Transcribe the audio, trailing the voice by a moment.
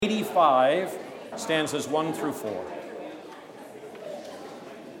95, stanzas 1 through 4.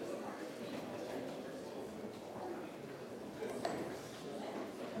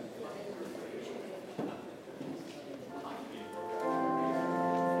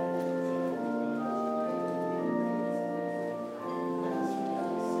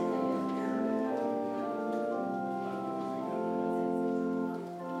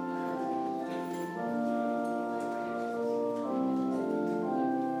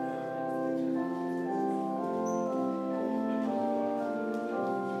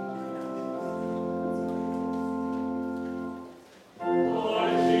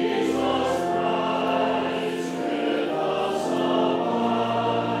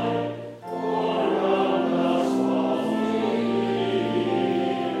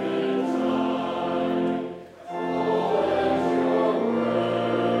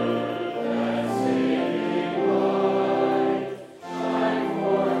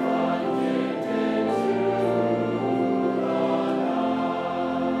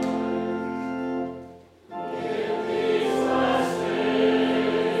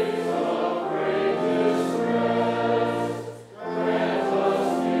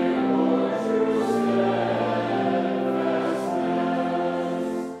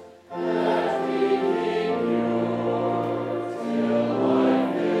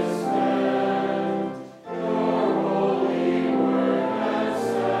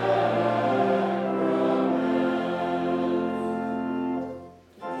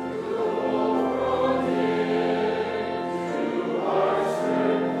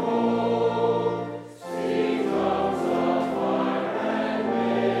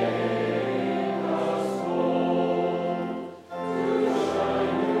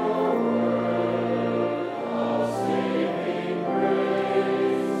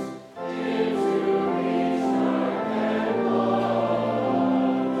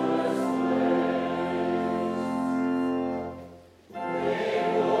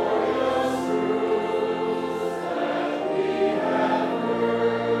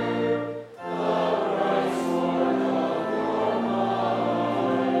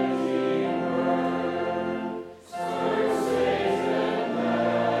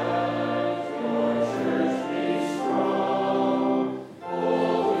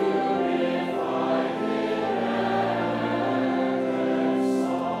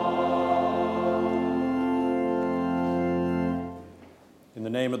 In the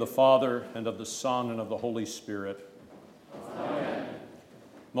name of the Father, and of the Son, and of the Holy Spirit. Amen.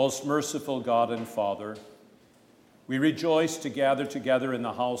 Most merciful God and Father, we rejoice to gather together in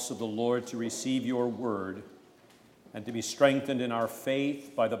the house of the Lord to receive your word and to be strengthened in our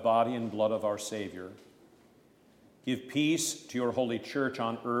faith by the body and blood of our Savior. Give peace to your holy church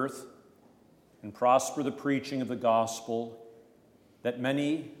on earth and prosper the preaching of the gospel, that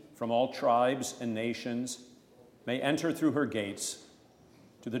many from all tribes and nations may enter through her gates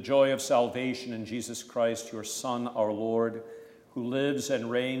to the joy of salvation in Jesus Christ, your Son, our Lord, who lives and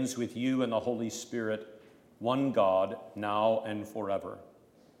reigns with you and the Holy Spirit, one God, now and forever.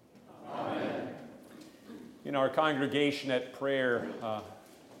 Amen. In our congregation at prayer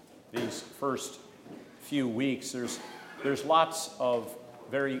these first few weeks, there's lots of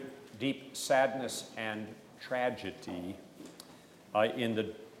very deep sadness and tragedy in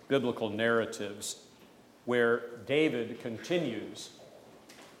the biblical narratives, where David continues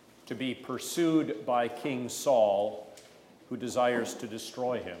to be pursued by King Saul, who desires to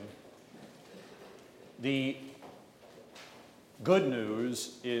destroy him. The good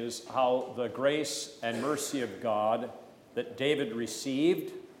news is how the grace and mercy of God that David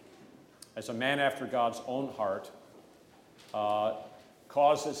received as a man after God's own heart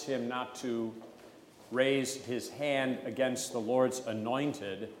causes him not to raise his hand against the Lord's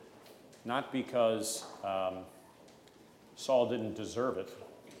anointed, not because Saul didn't deserve it,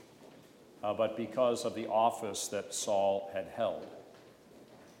 but because of the office that Saul had held.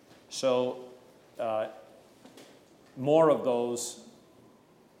 So, more of those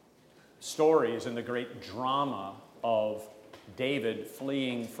stories in the great drama of David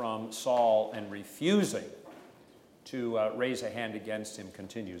fleeing from Saul and refusing to raise a hand against him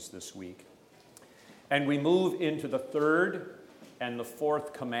continues this week. And we move into the third and the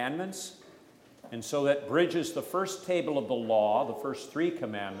fourth commandments. And so that bridges the first table of the law, the first three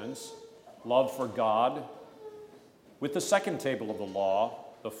commandments, love for God, with the second table of the law,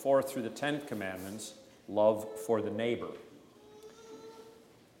 the fourth through the 10th commandments, love for the neighbor.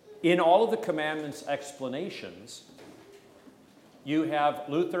 In all of the commandments' explanations, you have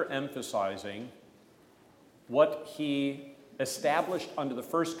Luther emphasizing what he established under the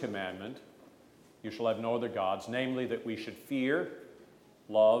first commandment, you shall have no other gods, namely that we should fear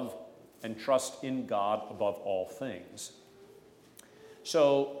love, and trust in God above all things.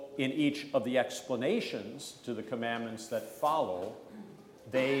 So, in each of the explanations to the commandments that follow,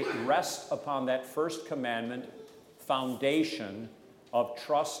 they rest upon that first commandment foundation of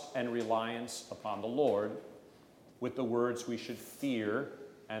trust and reliance upon the Lord, with the words we should fear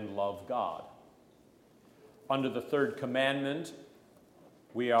and love God. Under the third commandment,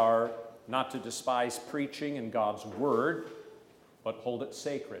 we are not to despise preaching in God's word, but hold it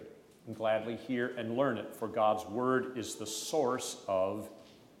sacred and gladly hear and learn it, for God's word is the source of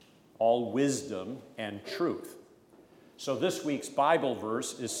all wisdom and truth. So this week's Bible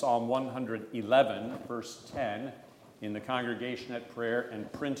verse is Psalm 111, verse 10, in the Congregationate Prayer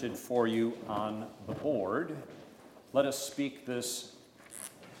and printed for you on the board. Let us speak this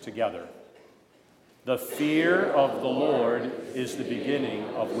together. The fear of the Lord is the beginning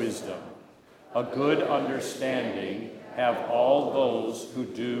of wisdom. A good understanding have all those who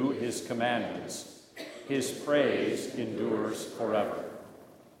do his commandments. His praise endures forever.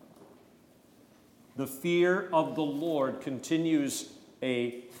 The fear of the Lord continues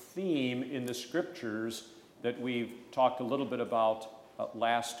a theme in the scriptures that we've talked a little bit about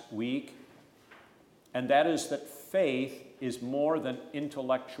last week, and that is that faith is more than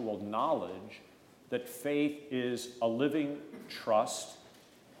intellectual knowledge, that faith is a living trust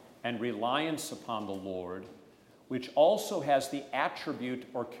and reliance upon the Lord, which also has the attribute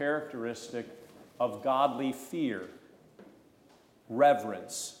or characteristic of godly fear,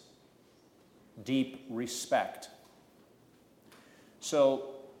 reverence, deep respect. So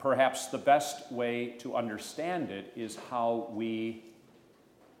perhaps the best way to understand it is how we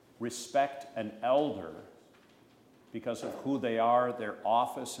respect an elder because of who they are, their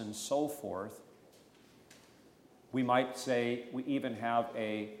office, and so forth. We might say we even have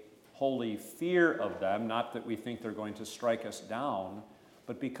a holy fear of them, not that we think they're going to strike us down,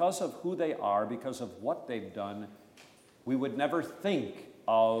 but because of who they are, because of what they've done, we would never think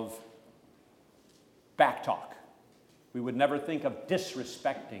of backtalk. We would never think of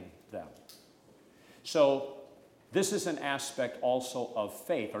disrespecting them. So this is an aspect also of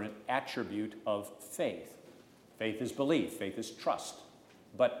faith, or an attribute of faith. Faith is belief, faith is trust.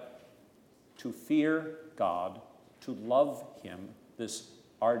 But to fear God, to love him, this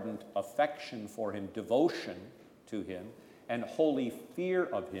ardent affection for him, devotion to him, and holy fear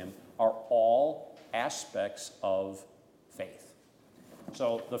of him are all aspects of faith.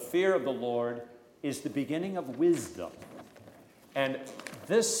 So the fear of the Lord is the beginning of wisdom. And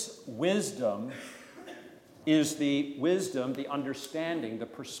this wisdom is the wisdom, the understanding, the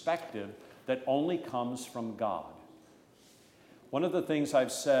perspective that only comes from God. One of the things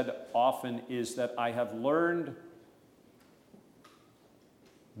I've said often is that I have learned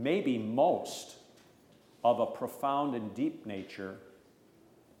maybe most of a profound and deep nature,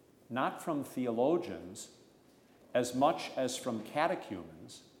 not from theologians as much as from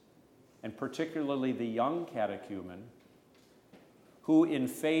catechumens, and particularly the young catechumen, who in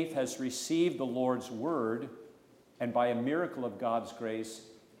faith has received the Lord's word and by a miracle of God's grace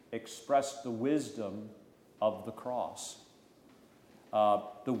expressed the wisdom of the cross,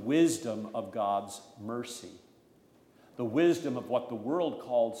 the wisdom of God's mercy, the wisdom of what the world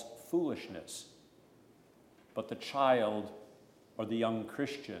calls foolishness. But the child or the young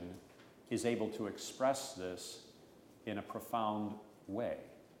Christian is able to express this in a profound way.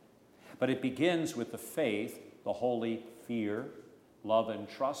 But it begins with the faith, the holy fear, love, and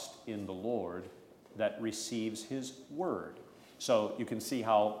trust in the Lord that receives his word. So you can see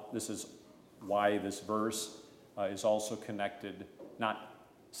how this is why this verse is also connected, not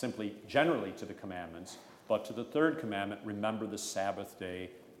simply generally to the commandments, but to the third commandment, remember the Sabbath day.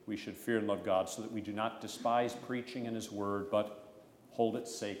 We should fear and love God so that we do not despise preaching in his word, but hold it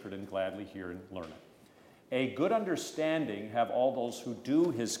sacred and gladly hear and learn it. A good understanding have all those who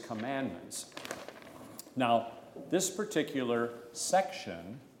do his commandments. Now, this particular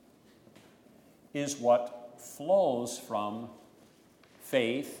section is what flows from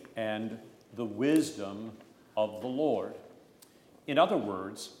faith and the wisdom of the Lord. In other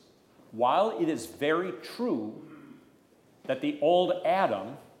words, while it is very true that the old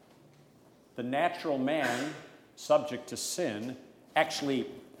Adam, the natural man subject to sin, actually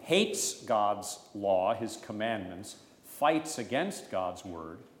hates God's law, his commandments, fights against God's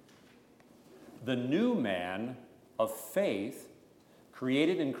word, the new man of faith,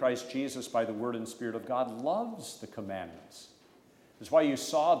 created in Christ Jesus by the word and spirit of God, loves the commandments. That's why you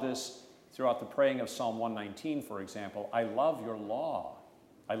saw this throughout the praying of Psalm 119, for example. I love your law.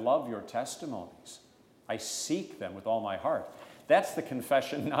 I love your testimonies. I seek them with all my heart. That's the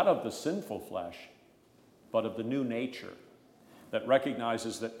confession not of the sinful flesh, but of the new nature. that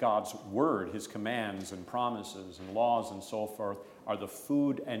recognizes that God's word, his commands and promises and laws and so forth, are the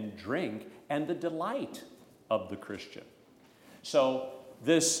food and drink and the delight of the Christian. So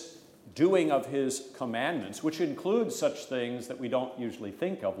this doing of his commandments, which includes such things that we don't usually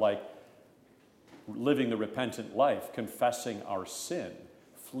think of, like living the repentant life, confessing our sin,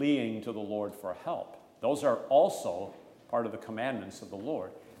 fleeing to the Lord for help. Those are also part of the commandments of the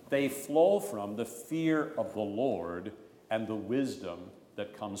Lord. They flow from the fear of the Lord and the wisdom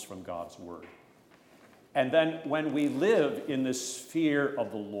that comes from God's word. And then when we live in this fear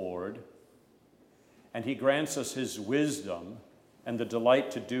of the Lord, and he grants us his wisdom and the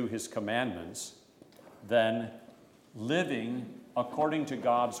delight to do his commandments, then living according to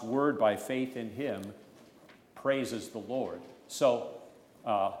God's word by faith in him praises the Lord. So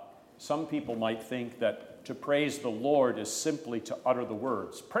some people might think that to praise the Lord is simply to utter the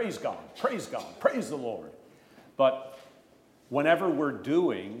words, praise God, praise God, praise the Lord. But whenever we're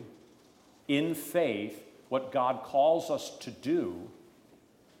doing in faith what God calls us to do,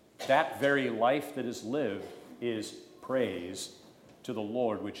 that very life that is lived is praise to the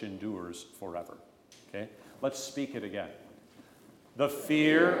Lord, which endures forever. Okay? Let's speak it again. The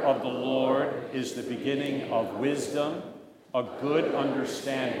fear of the Lord is the beginning of wisdom. A good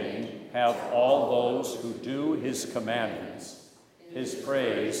understanding have all those who do his commandments. His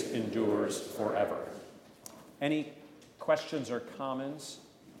praise endures forever. Any questions or comments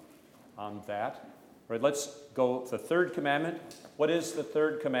on that? All right, let's go to the third commandment. What is the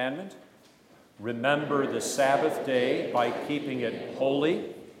third commandment? Remember the Sabbath day by keeping it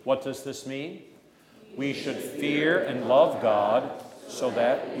holy. What does this mean? We should fear and love God so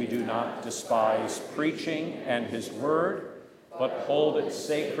that we do not despise preaching and his word, but hold it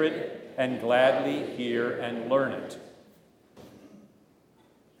sacred and gladly hear and learn it.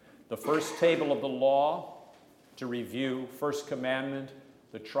 The first table of the law, to review, first commandment,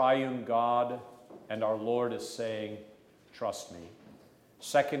 the triune God and our Lord is saying, trust me.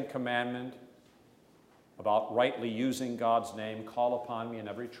 Second commandment, about rightly using God's name, call upon me in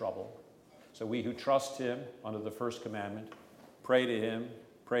every trouble. So we who trust him under the first commandment, pray to him,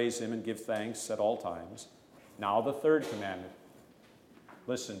 praise him, and give thanks at all times. Now the third commandment,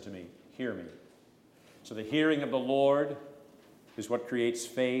 listen to me, hear me. So the hearing of the Lord is what creates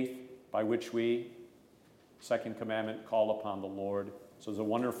faith by which we, second commandment, call upon the Lord. So there's a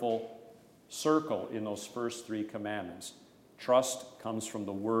wonderful circle in those first three commandments. Trust comes from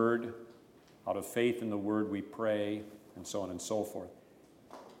the word. Out of faith in the word we pray, and so on and so forth.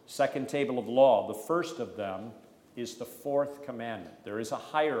 Second table of law, the first of them is the fourth commandment. There is a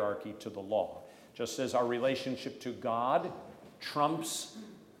hierarchy to the law. Just as our relationship to God trumps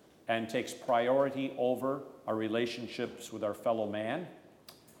and takes priority over our relationships with our fellow man,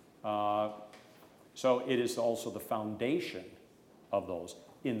 so it is also the foundation of those.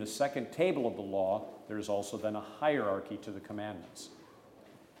 In the second table of the law, there is also then a hierarchy to the commandments.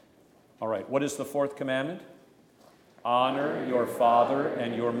 All right, what is the fourth commandment? Honor your father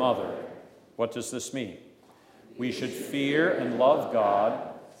and your mother. What does this mean? We should fear and love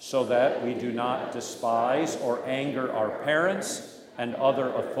God so that we do not despise or anger our parents and other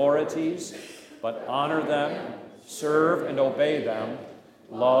authorities, but honor them, serve and obey them,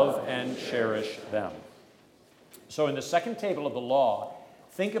 love and cherish them. So in the second table of the law,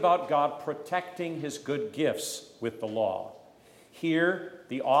 think about God protecting his good gifts with the law. Here,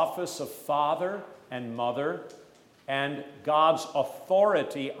 the office of father and mother and God's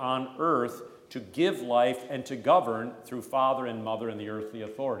authority on earth to give life and to govern through father and mother and the earthly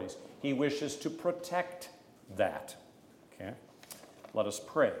authorities. He wishes to protect that. Okay? Let us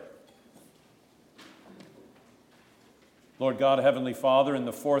pray. Lord God, Heavenly Father, in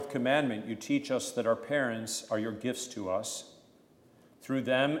the fourth commandment, you teach us that our parents are your gifts to us. Through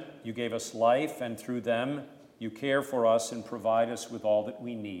them, you gave us life, and through them, you care for us and provide us with all that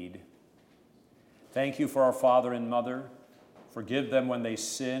we need. Thank you for our father and mother. Forgive them when they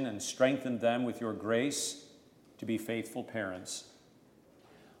sin and strengthen them with your grace to be faithful parents.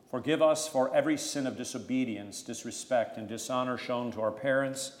 Forgive us for every sin of disobedience, disrespect, and dishonor shown to our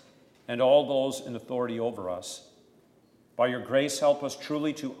parents and all those in authority over us. By your grace, help us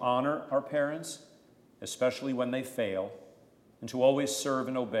truly to honor our parents, especially when they fail, and to always serve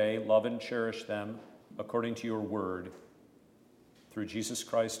and obey, love and cherish them according to your word. Through Jesus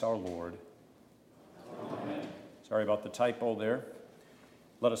Christ our Lord. Amen. Sorry about the typo there.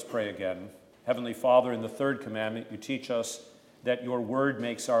 Let us pray again. Heavenly Father, in the third commandment, you teach us that your word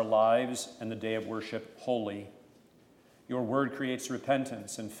makes our lives and the day of worship holy. Your word creates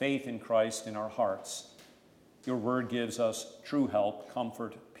repentance and faith in Christ in our hearts. Your word gives us true help,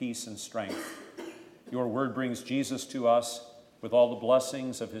 comfort, peace, and strength. Your word brings Jesus to us with all the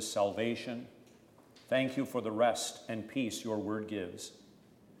blessings of his salvation. Thank you for the rest and peace your word gives.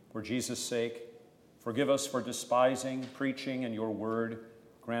 For Jesus' sake, forgive us for despising preaching and your word.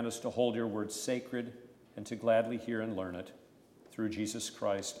 Grant us to hold your word sacred and to gladly hear and learn it. Through Jesus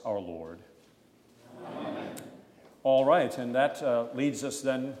Christ our Lord. Amen. All right, and that leads us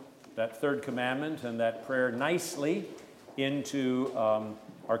then, that third commandment and that prayer, nicely into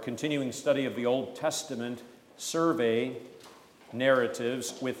our continuing study of the Old Testament survey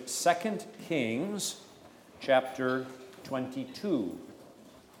narratives with 2 Kings chapter 22.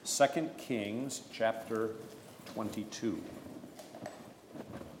 2 Kings chapter 22.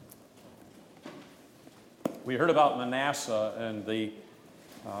 We heard about Manasseh and the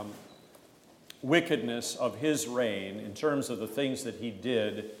wickedness of his reign. In terms of the things that he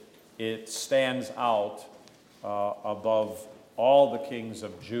did, it stands out above all the kings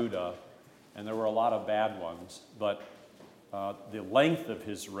of Judah, and there were a lot of bad ones, but the length of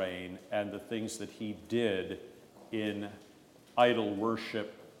his reign and the things that he did in idol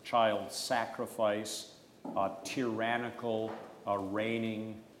worship, child sacrifice, tyrannical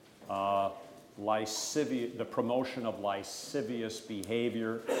reigning, the promotion of lascivious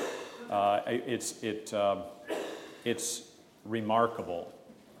behavior. It's remarkable.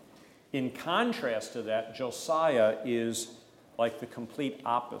 In contrast to that, Josiah is like the complete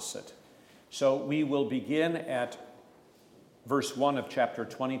opposite. So we will begin at verse 1 of chapter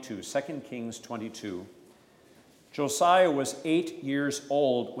 22, 2 Kings 22. Josiah was 8 years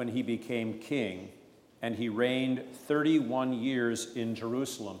old when he became king, and he reigned 31 years in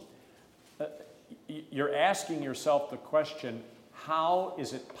Jerusalem. You're asking yourself the question, how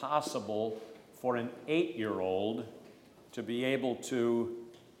is it possible for an 8-year-old to be able to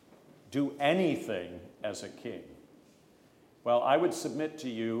do anything as a king? Well, I would submit to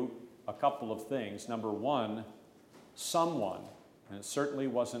you a couple of things. Number one, someone, and it certainly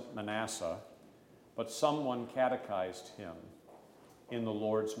wasn't Manasseh, but someone catechized him in the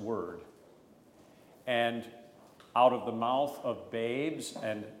Lord's word. And out of the mouth of babes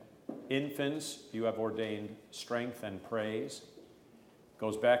and infants, you have ordained strength and praise.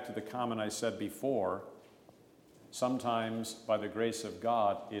 Goes back to the comment I said before. Sometimes, by the grace of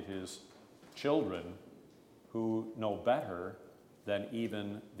God, it is children who know better than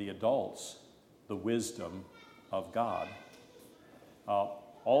even the adults the wisdom of God.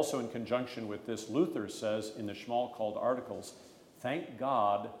 Also, in conjunction with this, Luther says in the Schmalkald Articles, thank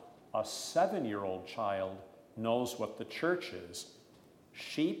God a 7-year-old child knows what the church is.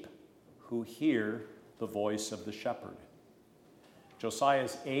 Sheep who hear the voice of the shepherd.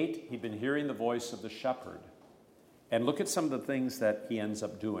 Josiah's 8, he'd been hearing the voice of the shepherd. And look at some of the things that he ends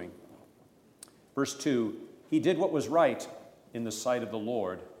up doing. Verse 2, he did what was right in the sight of the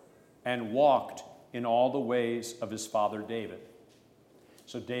Lord and walked in all the ways of his father David.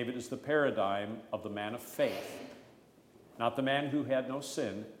 So David is the paradigm of the man of faith. Not the man who had no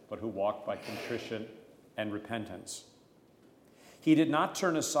sin, but who walked by contrition and repentance. He did not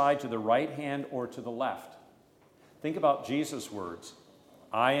turn aside to the right hand or to the left. Think about Jesus' words.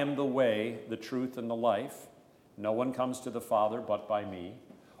 I am the way, the truth, and the life. No one comes to the Father but by me.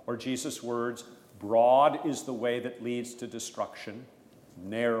 Or Jesus' words, broad is the way that leads to destruction.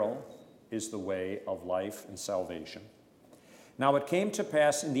 Narrow is the way of life and salvation. Now it came to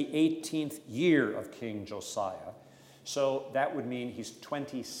pass in the 18th year of King Josiah. So that would mean he's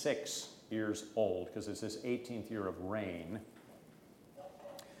 26 years old, because it's his 18th year of reign,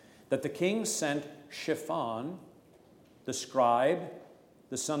 that the king sent Shaphan, the scribe,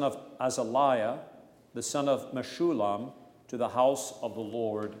 the son of Azaliah, the son of Meshullam, to the house of the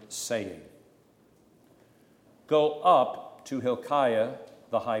Lord, saying, go up to Hilkiah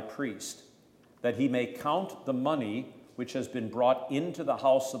the high priest, that he may count the money which has been brought into the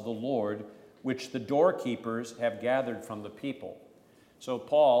house of the Lord, which the doorkeepers have gathered from the people. So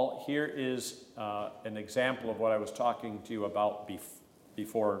Paul, here is an example of what I was talking to you about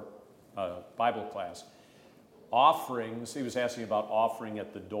before Bible class. Offerings, he was asking about offering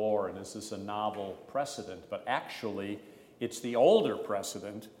at the door, and is this a novel precedent? But actually, it's the older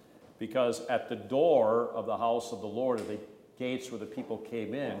precedent, because at the door of the house of the Lord, or the gates where the people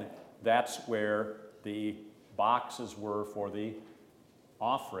came in, that's where the boxes were for the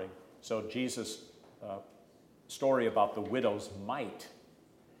offering. So Jesus' story about the widow's mite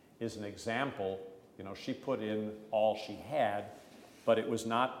is an example. You know, she put in all she had, but it was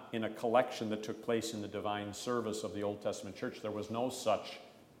not in a collection that took place in the divine service of the Old Testament church. There was no such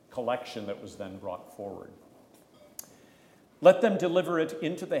collection that was then brought forward. Let them deliver it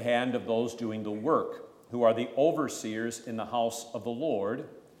into the hand of those doing the work, who are the overseers in the house of the Lord.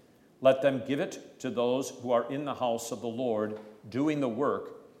 Let them give it to those who are in the house of the Lord doing the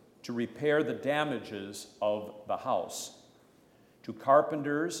work to repair the damages of the house, to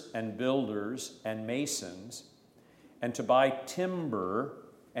carpenters and builders and masons, and to buy timber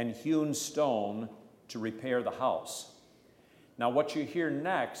and hewn stone to repair the house. Now, what you hear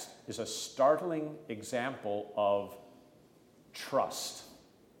next is a startling example of trust.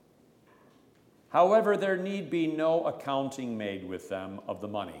 However, there need be no accounting made with them of the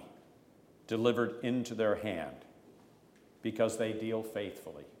money delivered into their hand, because they deal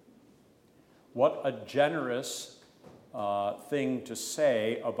faithfully. What a generous thing to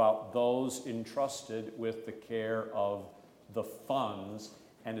say about those entrusted with the care of the funds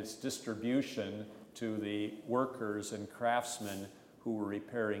and its distribution to the workers and craftsmen who were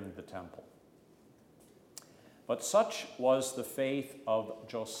repairing the temple. But such was the faith of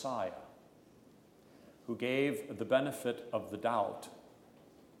Josiah, who gave the benefit of the doubt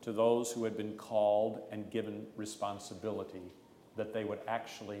to those who had been called and given responsibility, that they would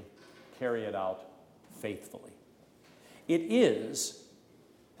actually carry it out faithfully. It is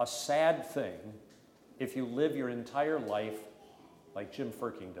a sad thing if you live your entire life like Jim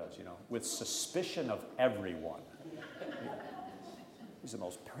Firking does, with suspicion of everyone. He's the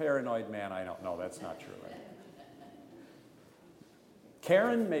most paranoid man I know. No, that's not true, right?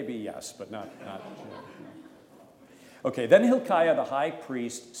 Karen, maybe yes, but not Okay, then Hilkiah the high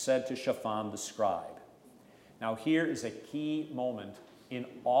priest said to Shaphan the scribe. Now here is a key moment in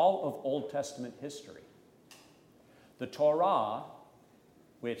all of Old Testament history. The Torah,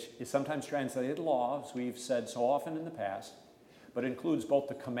 which is sometimes translated law, as we've said so often in the past, but includes both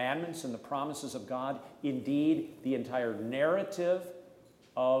the commandments and the promises of God, indeed the entire narrative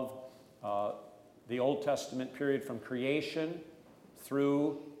of the Old Testament period from creation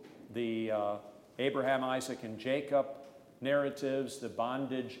through the Abraham, Isaac, and Jacob narratives, the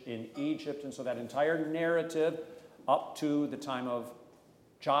bondage in Egypt, and so that entire narrative up to the time of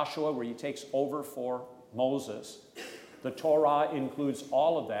Joshua, where he takes over for Moses. The Torah includes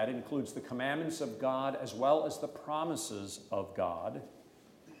all of that. It includes the commandments of God as well as the promises of God.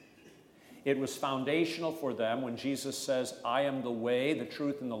 It was foundational for them when Jesus says, I am the way, the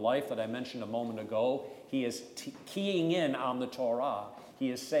truth, and the life that I mentioned a moment ago. He is keying in on the Torah. He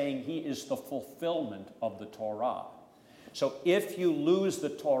is saying he is the fulfillment of the Torah. So if you lose the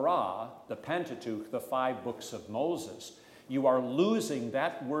Torah, the Pentateuch, the 5 books of Moses, you are losing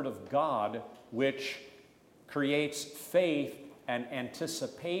that word of God which creates faith and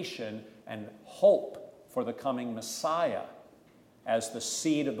anticipation and hope for the coming Messiah as the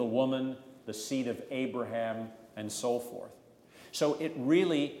seed of the woman, the seed of Abraham, and so forth. So it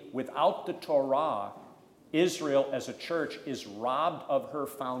really, without the Torah, Israel as a church is robbed of her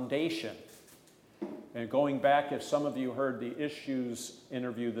foundation. And going back, if some of you heard the Issues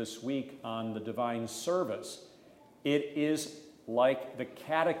interview this week on the divine service, it is like the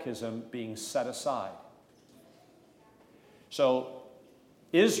catechism being set aside. So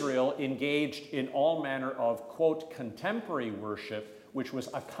Israel engaged in all manner of, quote, contemporary worship, which was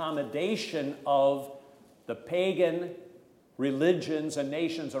accommodation of the pagan religions and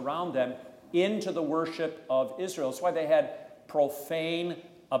nations around them into the worship of Israel. That's why they had profane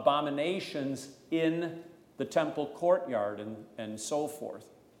abominations in the temple courtyard and so forth.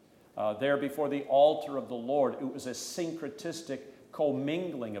 There before the altar of the Lord, it was a syncretistic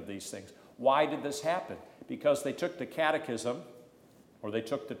commingling of these things. Why did this happen? Because they took the catechism, or they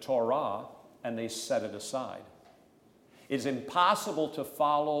took the Torah, and they set it aside. It is impossible to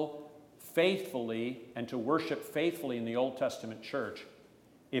follow faithfully and to worship faithfully in the Old Testament church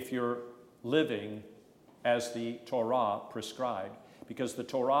if you're living as the Torah prescribed, because the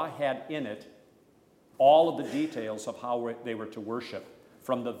Torah had in it all of the details of how they were to worship,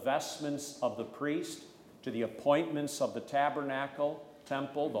 from the vestments of the priest to the appointments of the tabernacle,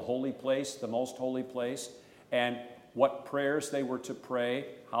 temple, the holy place, the most holy place, and what prayers they were to pray,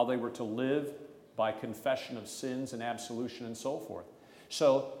 how they were to live by confession of sins and absolution and so forth.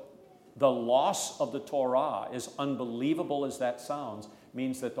 So the loss of the Torah, as unbelievable as that sounds,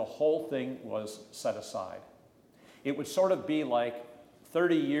 means that the whole thing was set aside. It would sort of be like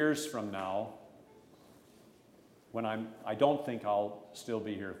 30 years from now, when I don't think I'll still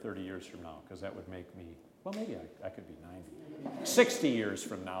be here 30 years from now, because that would make me, well, maybe I could be 90. 60 years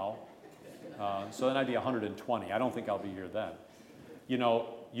from now, so then I'd be 120. I don't think I'll be here then.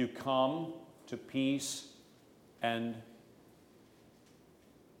 You come to peace, and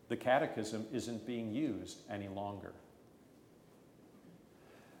the catechism isn't being used any longer.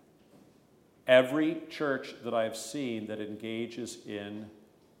 Every church that I've seen that engages in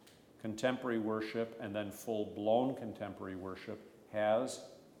contemporary worship and then full-blown contemporary worship has,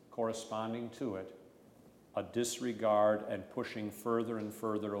 corresponding to it, a disregard and pushing further and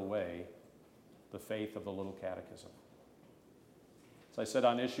further away the faith of the Little Catechism. As I said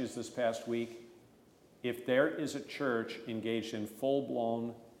on Issues this past week, if there is a church engaged in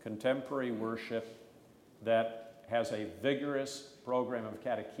full-blown contemporary worship that has a vigorous program of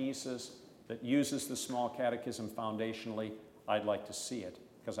catechesis that uses the small catechism foundationally, I'd like to see it,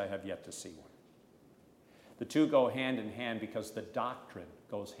 because I have yet to see one. The two go hand in hand because the doctrine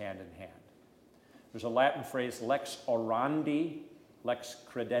goes hand in hand. There's a Latin phrase, lex orandi, lex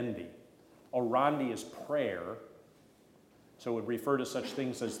credendi. Orandi is prayer, so it would refer to such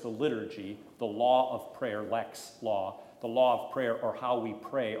things as the liturgy, the law of prayer, lex, law. The law of prayer, or how we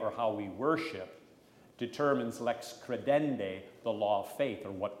pray, or how we worship, determines lex credendi, the law of faith,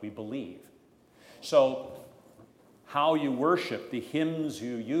 or what we believe. So, how you worship, the hymns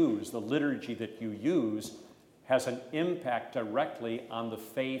you use, the liturgy that you use, has an impact directly on the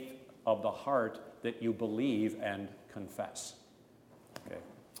faith of the heart that you believe and confess. Okay,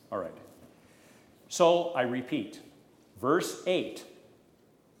 all right. So, I repeat, verse 8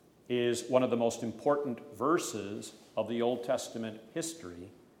 is one of the most important verses of the Old Testament history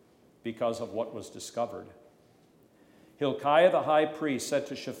because of what was discovered. Hilkiah the high priest said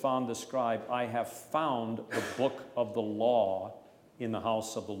to Shaphan the scribe, I have found the book of the law in the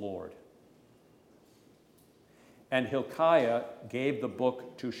house of the Lord. And Hilkiah gave the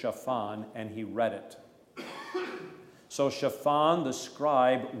book to Shaphan, and he read it. So Shaphan the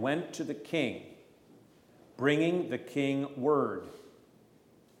scribe went to the king, bringing the king word,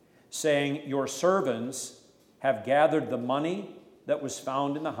 saying, your servants have gathered the money that was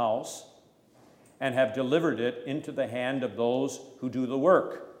found in the house, and have delivered it into the hand of those who do the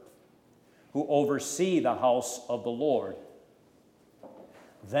work, who oversee the house of the Lord.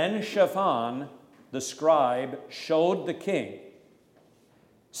 Then Shaphan, the scribe, showed the king,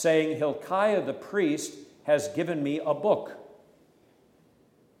 saying, Hilkiah the priest has given me a book.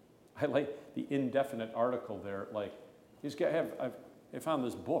 I like the indefinite article there, like, I found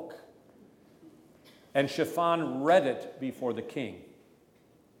this book. And Shaphan read it before the king.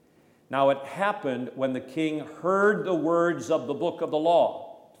 Now it happened when the king heard the words of the book of the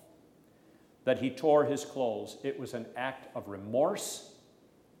law that he tore his clothes. It was an act of remorse,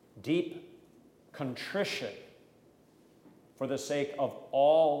 deep contrition for the sake of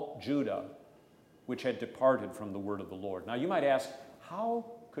all Judah, which had departed from the word of the Lord. Now you might ask,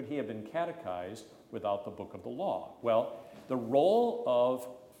 how could he have been catechized without the book of the law? Well, the role of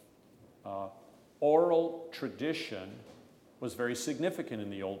oral tradition was very significant in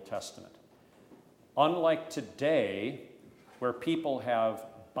the Old Testament. Unlike today, where people have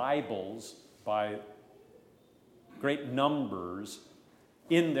Bibles by great numbers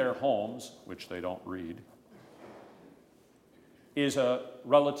in their homes, which they don't read, is a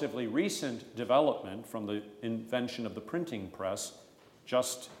relatively recent development from the invention of the printing press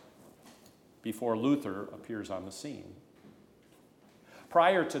just before Luther appears on the scene.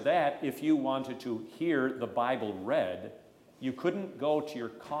 Prior to that, if you wanted to hear the Bible read, you couldn't go to your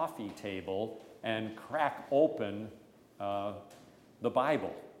coffee table and crack open the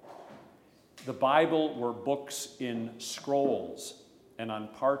Bible. The Bible were books in scrolls and on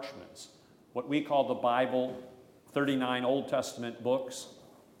parchments. What we call the Bible, 39 Old Testament books,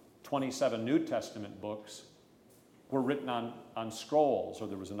 27 New Testament books, were written on scrolls, or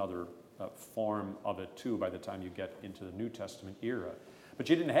there was another form of it too by the time you get into the New Testament era. But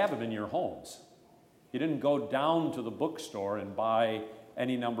you didn't have them in your homes. You didn't go down to the bookstore and buy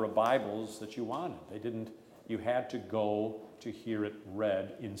any number of Bibles that you wanted. You had to go to hear it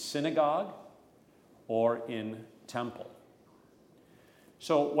read in synagogue or in temple.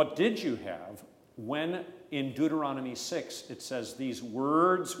 So what did you have when in Deuteronomy 6 it says, these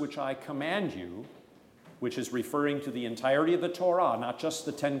words which I command you, which is referring to the entirety of the Torah, not just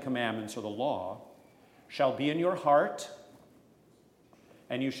the 10 Commandments or the law, shall be in your heart,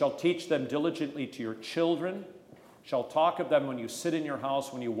 and you shall teach them diligently to your children, shall talk of them when you sit in your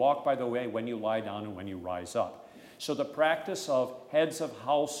house, when you walk by the way, when you lie down, and when you rise up. So the practice of heads of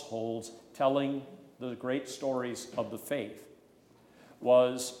households telling the great stories of the faith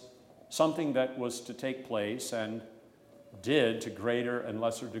was something that was to take place and did to greater and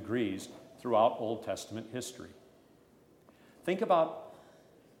lesser degrees throughout Old Testament history. Think about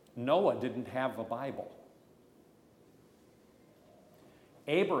Noah didn't have a Bible.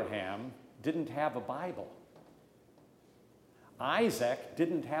 Abraham didn't have a Bible. Isaac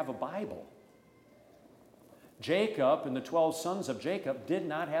didn't have a Bible. Jacob and the 12 sons of Jacob did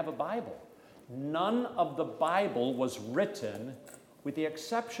not have a Bible. None of the Bible was written, with the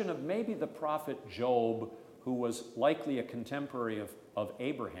exception of maybe the prophet Job, who was likely a contemporary of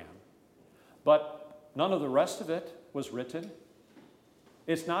Abraham. But none of the rest of it was written.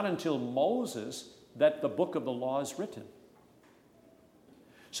 It's not until Moses that the book of the law is written.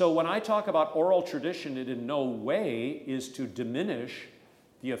 So when I talk about oral tradition, it in no way is to diminish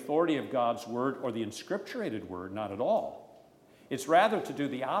the authority of God's word or the inscripturated word, not at all. It's rather to do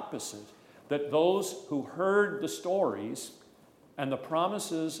the opposite, that those who heard the stories and the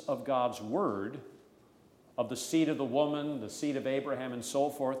promises of God's word, of the seed of the woman, the seed of Abraham, and so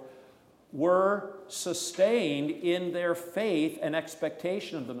forth, were sustained in their faith and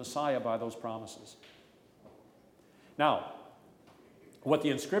expectation of the Messiah by those promises. Now, what the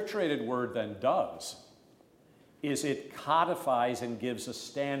inscripturated word then does is it codifies and gives a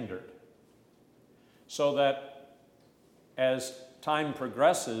standard so that as time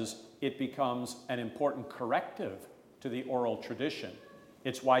progresses, it becomes an important corrective to the oral tradition.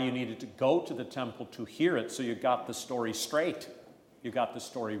 It's why you needed to go to the temple to hear it, so you got the story straight. You got the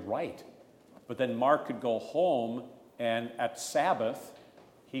story right. But then Mark could go home, and at Sabbath,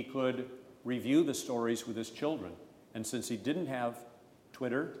 he could review the stories with his children. And since he didn't have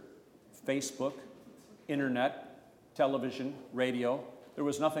Twitter, Facebook, internet, television, radio, there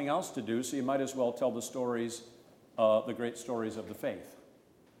was nothing else to do, so you might as well tell the stories, the great stories of the faith.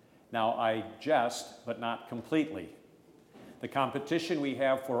 Now, I jest, but not completely. The competition we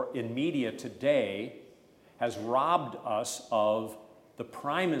have in media today has robbed us of the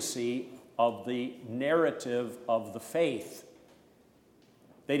primacy of the narrative of the faith.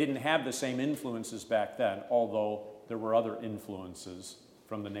 They didn't have the same influences back then, although there were other influences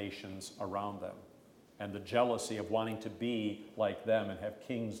from the nations around them, and the jealousy of wanting to be like them and have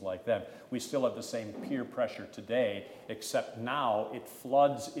kings like them. We still have the same peer pressure today, except now it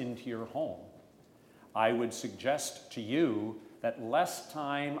floods into your home. I would suggest to you that less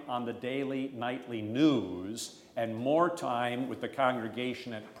time on the daily, nightly news and more time with the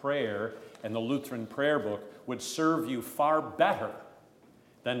congregation at prayer and the Lutheran prayer book would serve you far better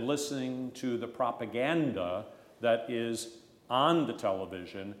than listening to the propaganda that is on the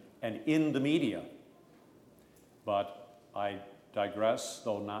television and in the media. But I digress,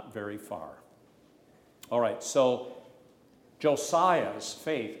 though not very far. All right, so Josiah's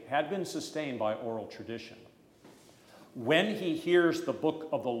faith had been sustained by oral tradition. When he hears the book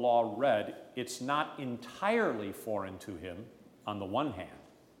of the law read, it's not entirely foreign to him on the one hand,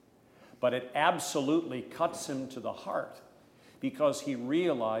 but it absolutely cuts him to the heart because he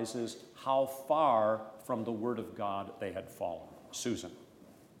realizes how far from the Word of God they had fallen. Susan.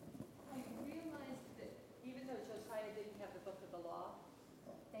 I realized that even though Josiah didn't have the book of the law,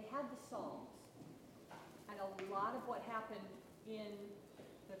 they had the Psalms. And a lot of what happened in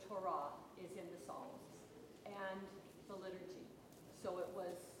the Torah is in the Psalms and the liturgy. So it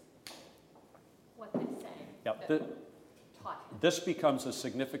was what they sang that taught him. This becomes a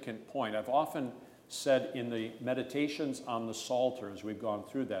significant point. I've often said in the meditations on the Psalters, we've gone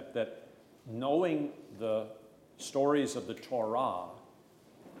through that knowing the stories of the Torah,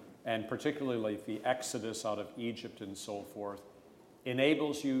 and particularly the Exodus out of Egypt and so forth,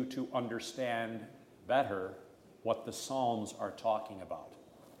 enables you to understand better what the Psalms are talking about.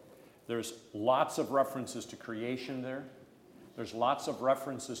 There's lots of references to creation there. There's lots of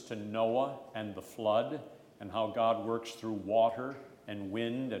references to Noah and the flood and how God works through water and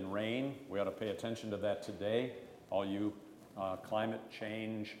wind and rain. We ought to pay attention to that today, all you climate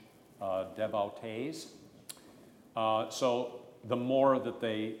change devotees. So the more that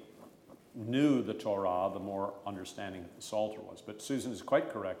they knew the Torah, the more understanding the Psalter was. But Susan is quite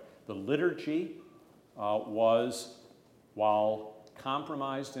correct. The liturgy was, while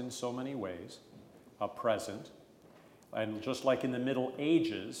compromised in so many ways, present. And just like in the Middle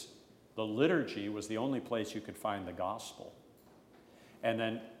Ages, the liturgy was the only place you could find the gospel. And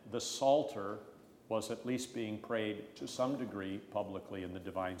then the Psalter was at least being prayed to some degree publicly in the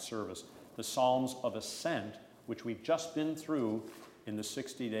divine service. The Psalms of Ascent, which we've just been through in the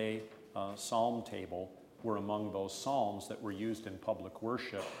 60-day psalm table, were among those psalms that were used in public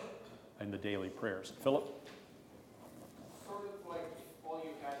worship in the daily prayers. Philip? Sort of like all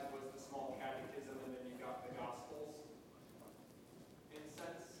you had was the small catechism and then you got the Gospels, in a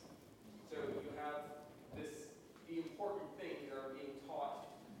sense. So you have the important things that are being taught,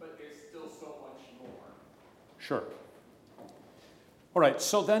 but there's still so much more. Sure. All right,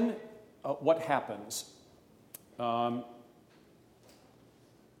 so then what happens?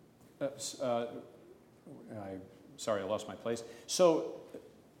 Sorry, I lost my place. So,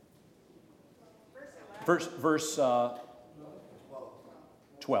 verse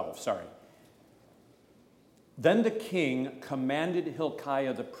 12, sorry. Then the king commanded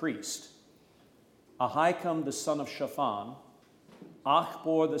Hilkiah the priest, Ahikam the son of Shaphan,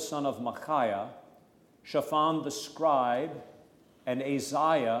 Achbor the son of Micaiah, Shaphan the scribe, and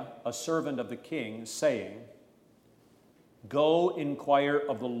Isaiah, a servant of the king, saying, Go inquire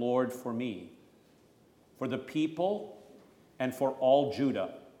of the Lord for me, for the people, and for all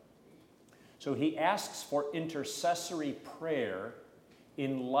Judah. So he asks for intercessory prayer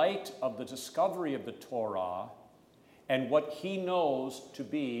in light of the discovery of the Torah and what he knows to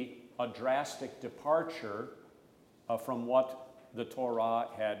be a drastic departure from what the Torah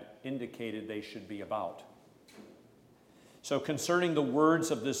had indicated they should be about. So concerning the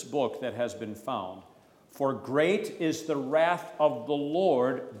words of this book that has been found, for great is the wrath of the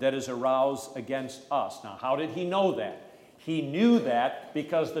Lord that is aroused against us. Now, how did he know that? He knew that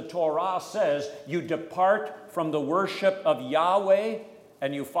because the Torah says you depart from the worship of Yahweh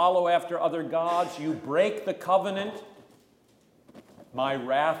and you follow after other gods, you break the covenant, my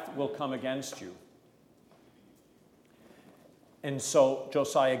wrath will come against you. And so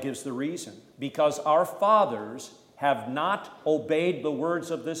Josiah gives the reason. Because our fathers have not obeyed the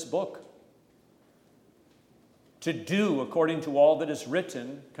words of this book to do according to all that is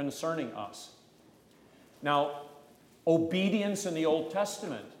written concerning us. Now, obedience in the Old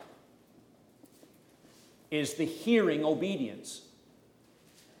Testament is the hearing obedience.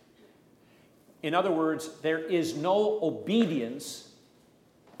 In other words, there is no obedience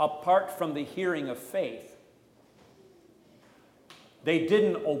apart from the hearing of faith. They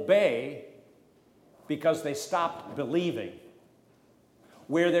didn't obey because they stopped believing.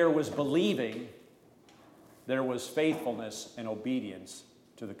 Where there was believing, there was faithfulness and obedience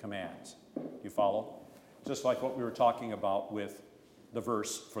to the commands. You follow? Just like what we were talking about with the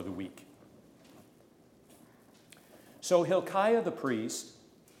verse for the week. So Hilkiah the priest,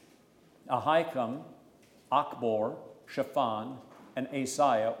 Ahikam, Achbor, Shaphan, and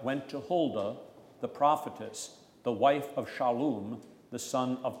Asaiah went to Huldah, the prophetess, the wife of Shallum, the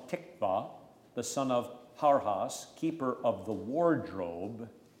son of Tikvah, the son of Harhas, keeper of the wardrobe.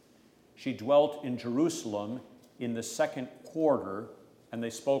 She dwelt in Jerusalem in the second quarter, and they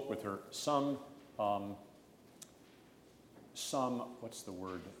spoke with her. Some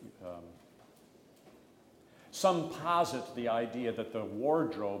posit the idea that the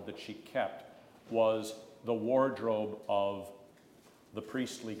wardrobe that she kept was the wardrobe of the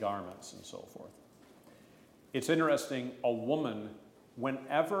priestly garments and so forth. It's interesting, a woman,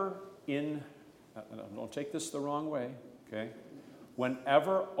 whenever don't take this the wrong way, okay?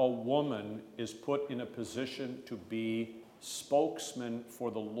 Whenever a woman is put in a position to be spokesman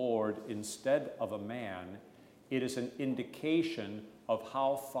for the Lord instead of a man, it is an indication of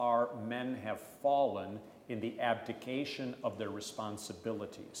how far men have fallen in the abdication of their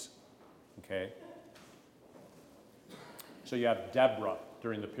responsibilities, okay? So you have Deborah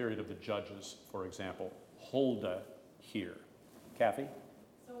during the period of the Judges, for example, Huldah here. Kathy?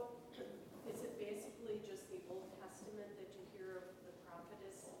 So is it basically just the Old Testament that you hear of the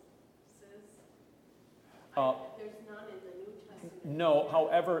prophetesses? There's none in the New Testament. No,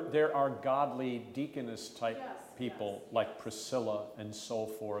 however, there are godly deaconess type people yes. like Priscilla and so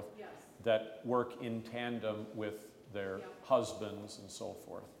forth Yes. that work in tandem with their husbands and so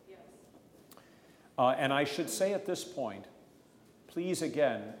forth. Yes. And I should say at this point, please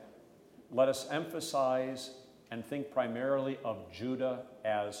again, let us emphasize and think primarily of Judah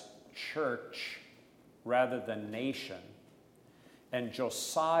as church rather than nation, and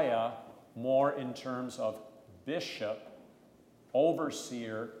Josiah more in terms of bishop,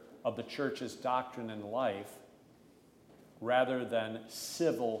 overseer of the church's doctrine and life, rather than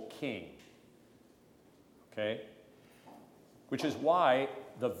civil king. Okay? Which is why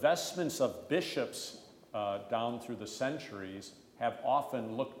the vestments of bishops down through the centuries have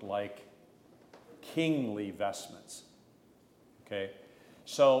often looked like kingly vestments. Okay?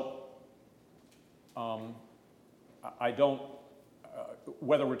 So, I don't,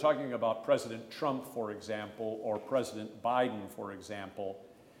 whether we're talking about President Trump, for example, or President Biden, for example,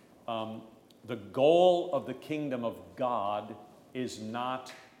 the goal of the kingdom of God is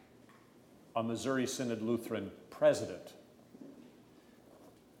not a Missouri Synod Lutheran president,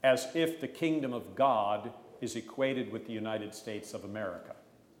 as if the kingdom of God is equated with the United States of America.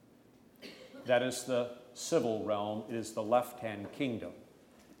 That is the civil realm. It is the left-hand kingdom.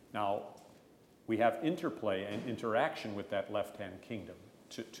 Now, we have interplay and interaction with that left-hand kingdom,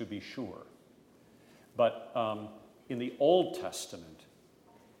 to be sure. But in the Old Testament,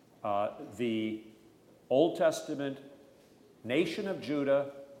 nation of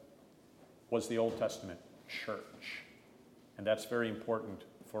Judah was the Old Testament church. And that's very important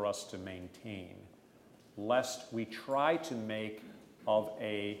for us to maintain, lest we try to make of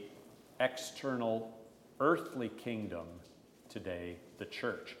a external earthly kingdom today the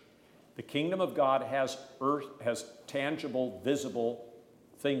church. The kingdom of God has tangible, visible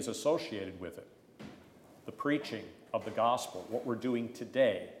things associated with it. The preaching of the gospel, what we're doing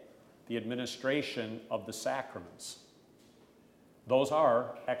today, the administration of the sacraments. Those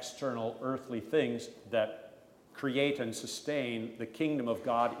are external earthly things that create and sustain the kingdom of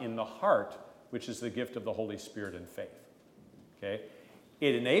God in the heart, which is the gift of the Holy Spirit and faith. Okay?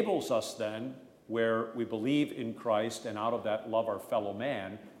 It enables us then, where we believe in Christ and out of that love our fellow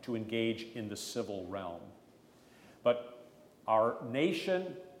man, to engage in the civil realm. But our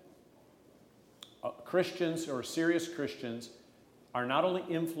nation, Christians or serious Christians, are not only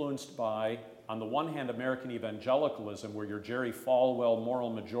influenced by, on the one hand, American evangelicalism, where your Jerry Falwell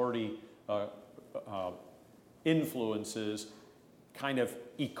moral majority influences kind of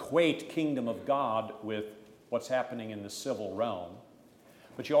equate kingdom of God with what's happening in the civil realm.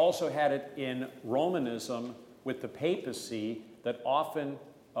 But you also had it in Romanism with the papacy that often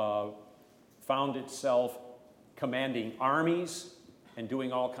found itself commanding armies and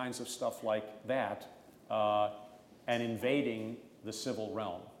doing all kinds of stuff like that and invading the civil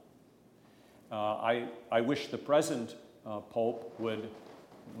realm. I wish the present Pope would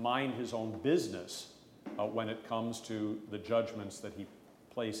mind his own business when it comes to the judgments that he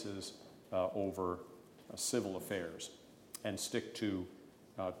places over civil affairs and stick to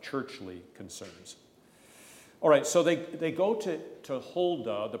churchly concerns. All right, so they go to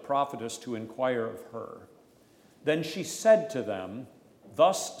Huldah, the prophetess, to inquire of her. Then she said to them,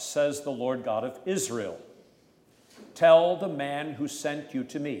 "Thus says the Lord God of Israel, tell the man who sent you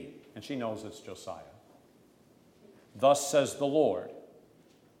to me," and she knows it's Josiah. "Thus says the Lord,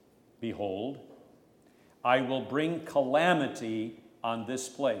 behold, I will bring calamity on this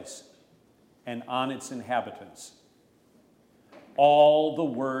place and on its inhabitants. All the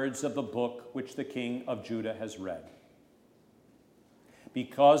words of the book which the king of Judah has read.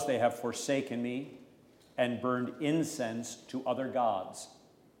 Because they have forsaken me and burned incense to other gods,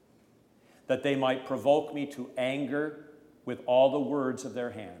 that they might provoke me to anger with all the words of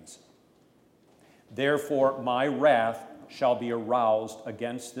their hands. Therefore my wrath shall be aroused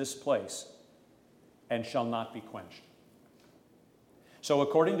against this place and shall not be quenched." So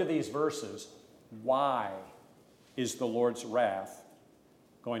according to these verses, why is the Lord's wrath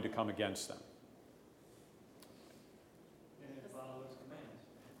going to come against them? They didn't follow his commands.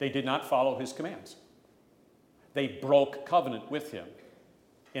 They did not follow his commands. They broke covenant with him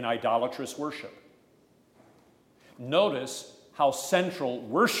in idolatrous worship. Notice how central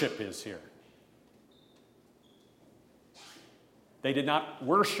worship is here. They did not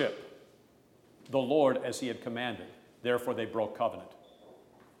worship the Lord as he had commanded. Therefore, they broke covenant.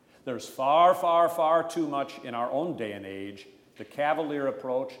 There's far, far, far too much in our own day and age, the cavalier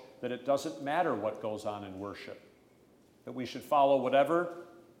approach that it doesn't matter what goes on in worship, that we should follow whatever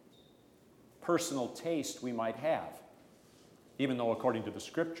personal taste we might have, even though according to the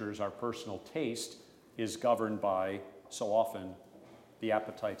scriptures, our personal taste is governed by, so often, the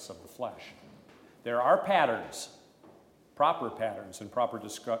appetites of the flesh. There are patterns, proper patterns and proper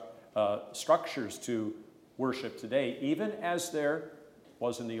structures to worship today, even as there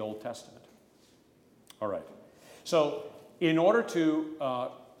was in the Old Testament. All right. So in order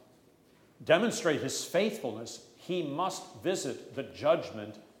to demonstrate his faithfulness, he must visit the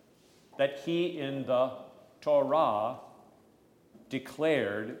judgment that he in the Torah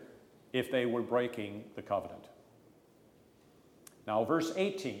declared if they were breaking the covenant. Now, verse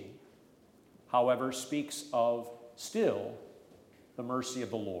 18, however, speaks of still the mercy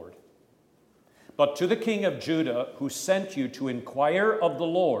of the Lord. "But to the king of Judah, who sent you to inquire of the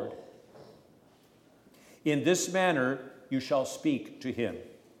Lord, in this manner you shall speak to him.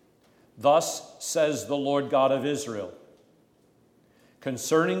 Thus says the Lord God of Israel,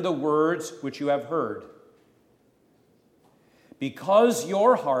 concerning the words which you have heard. Because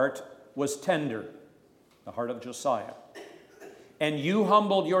your heart was tender," the heart of Josiah, "and you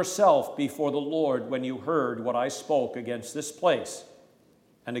humbled yourself before the Lord when you heard what I spoke against this place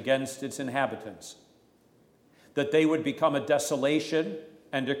and against its inhabitants, that they would become a desolation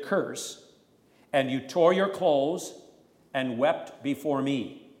and a curse, and you tore your clothes and wept before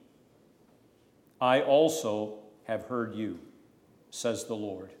me. I also have heard you, says the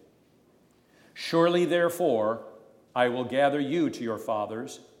Lord. Surely, therefore, I will gather you to your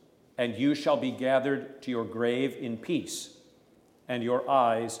fathers, and you shall be gathered to your grave in peace, and your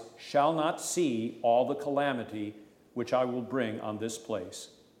eyes shall not see all the calamity which I will bring on this place."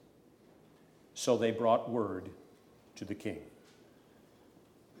 So they brought word to the king.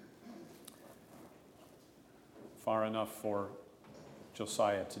 Far enough for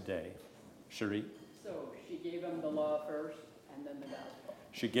Josiah today. Cherie? So she gave him the law first and then the gospel.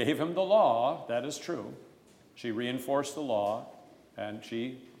 She gave him the law, that is true. She reinforced the law, and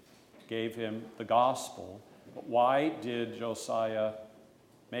she gave him the gospel. But why did Josiah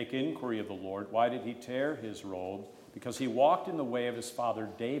make inquiry of the Lord? Why did he tear his robe? Because he walked in the way of his father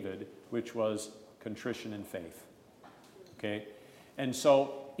David, which was contrition and faith. Okay? And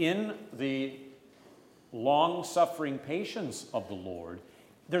so in the long-suffering patience of the Lord,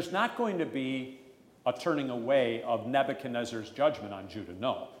 there's not going to be a turning away of Nebuchadnezzar's judgment on Judah,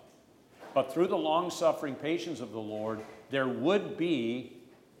 no. But through the long-suffering patience of the Lord, there would be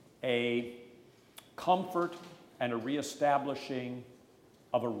a comfort and a reestablishing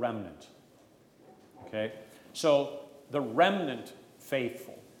of a remnant. Okay? So the remnant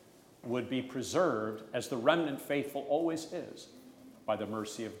faithful would be preserved, as the remnant faithful always is, by the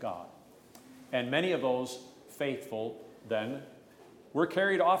mercy of God. And many of those faithful then were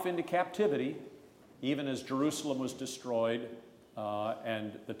carried off into captivity, even as Jerusalem was destroyed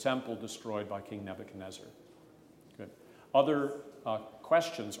and the temple destroyed by King Nebuchadnezzar. Good. Other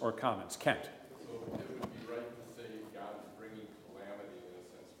questions or comments? Kent? So it would be right to say God is bringing calamity in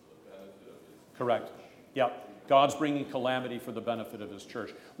a sense for the benefit of his Correct. church. Yep. God's bringing calamity for the benefit of his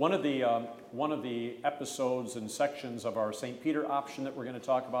church. One of the episodes and sections of our St. Peter option that we're going to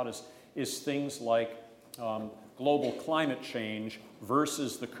talk about is things like global climate change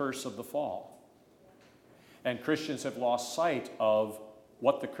versus the curse of the fall. And Christians have lost sight of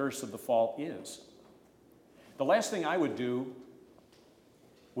what the curse of the fall is. The last thing I would do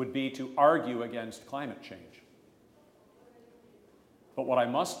would be to argue against climate change. But what I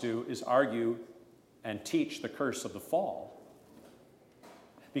must do is argue and teach the curse of the fall.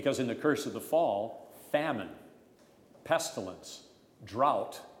 Because in the curse of the fall, famine, pestilence,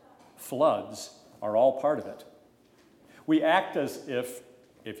 drought, floods are all part of it. We act as if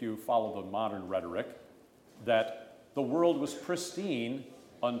you follow the modern rhetoric, that the world was pristine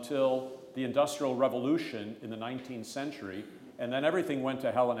until the Industrial Revolution in the 19th century, and then everything went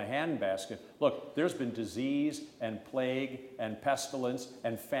to hell in a handbasket. Look, there's been disease and plague and pestilence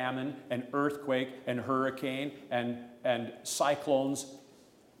and famine and earthquake and hurricane and cyclones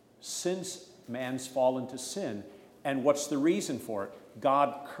since man's fall into sin. And what's the reason for it?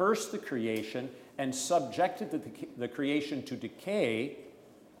 God cursed the creation and subjected the creation to decay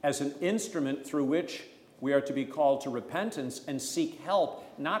as an instrument through which we are to be called to repentance and seek help,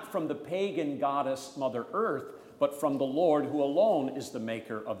 not from the pagan goddess Mother Earth, but from the Lord, who alone is the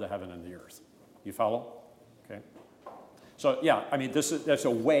maker of the heaven and the earth. You follow? Okay. So yeah, I mean, that's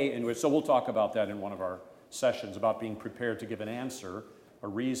a way in which, so we'll talk about that in one of our sessions, about being prepared to give an answer, a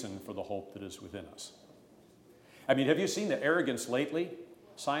reason for the hope that is within us. I mean, have you seen the arrogance lately?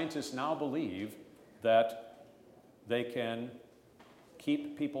 Scientists now believe that they can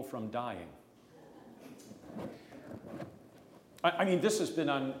keep people from dying. I mean, this has been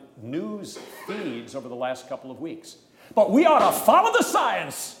on news feeds over the last couple of weeks. But we ought to follow the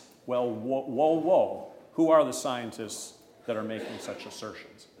science. Well, whoa. Who are the scientists that are making such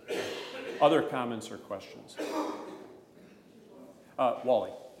assertions? Other comments or questions?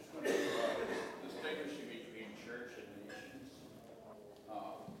 Wally. Distinguishing between church and nations.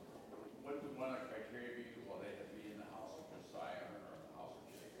 What would one of the criteria be? Well, they had to be in the house of Josiah or the house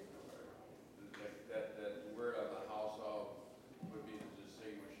of Jacob or whatever. That word of the house of would be the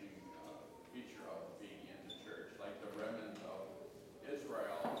distinguishing feature of being in the church. Like the remnant of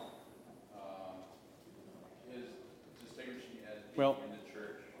Israel is distinguishing as being in the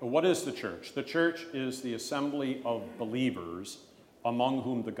church. What is the church? The church is the assembly of believers among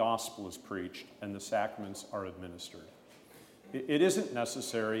whom the gospel is preached and the sacraments are administered. It isn't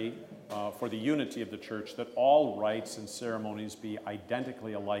necessary for the unity of the church that all rites and ceremonies be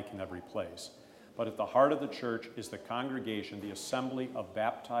identically alike in every place. But at the heart of the church is the congregation, the assembly of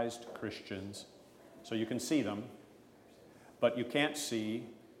baptized Christians. So you can see them, but you can't see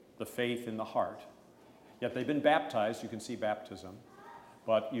the faith in the heart. Yet they've been baptized, you can see baptism,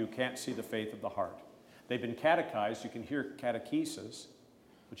 but you can't see the faith of the heart. They've been catechized, you can hear catechesis,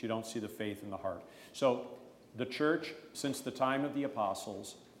 but you don't see the faith in the heart. So the church, since the time of the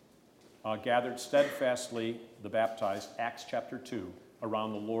apostles, gathered steadfastly, the baptized, Acts chapter 2,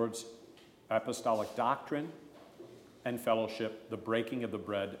 around the Lord's apostolic doctrine and fellowship, the breaking of the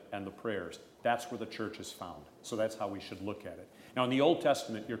bread and the prayers. That's where the church is found. So that's how we should look at it. Now in the Old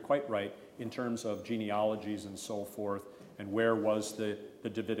Testament, you're quite right in terms of genealogies and so forth, and where was the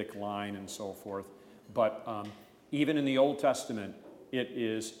Davidic line and so forth. But even in the Old Testament, it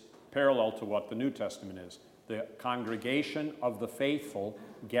is parallel to what the New Testament is. The congregation of the faithful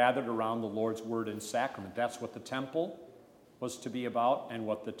gathered around the Lord's word and sacrament. That's what the temple was to be about and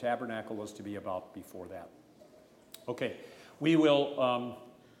what the tabernacle was to be about before that. Okay, We will,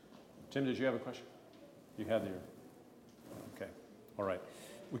 Tim, did you have a question? You had your, okay, all right.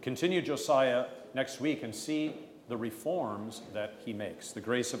 We continue Josiah next week and see the reforms that he makes. The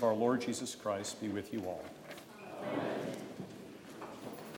grace of our Lord Jesus Christ be with you all. Amen.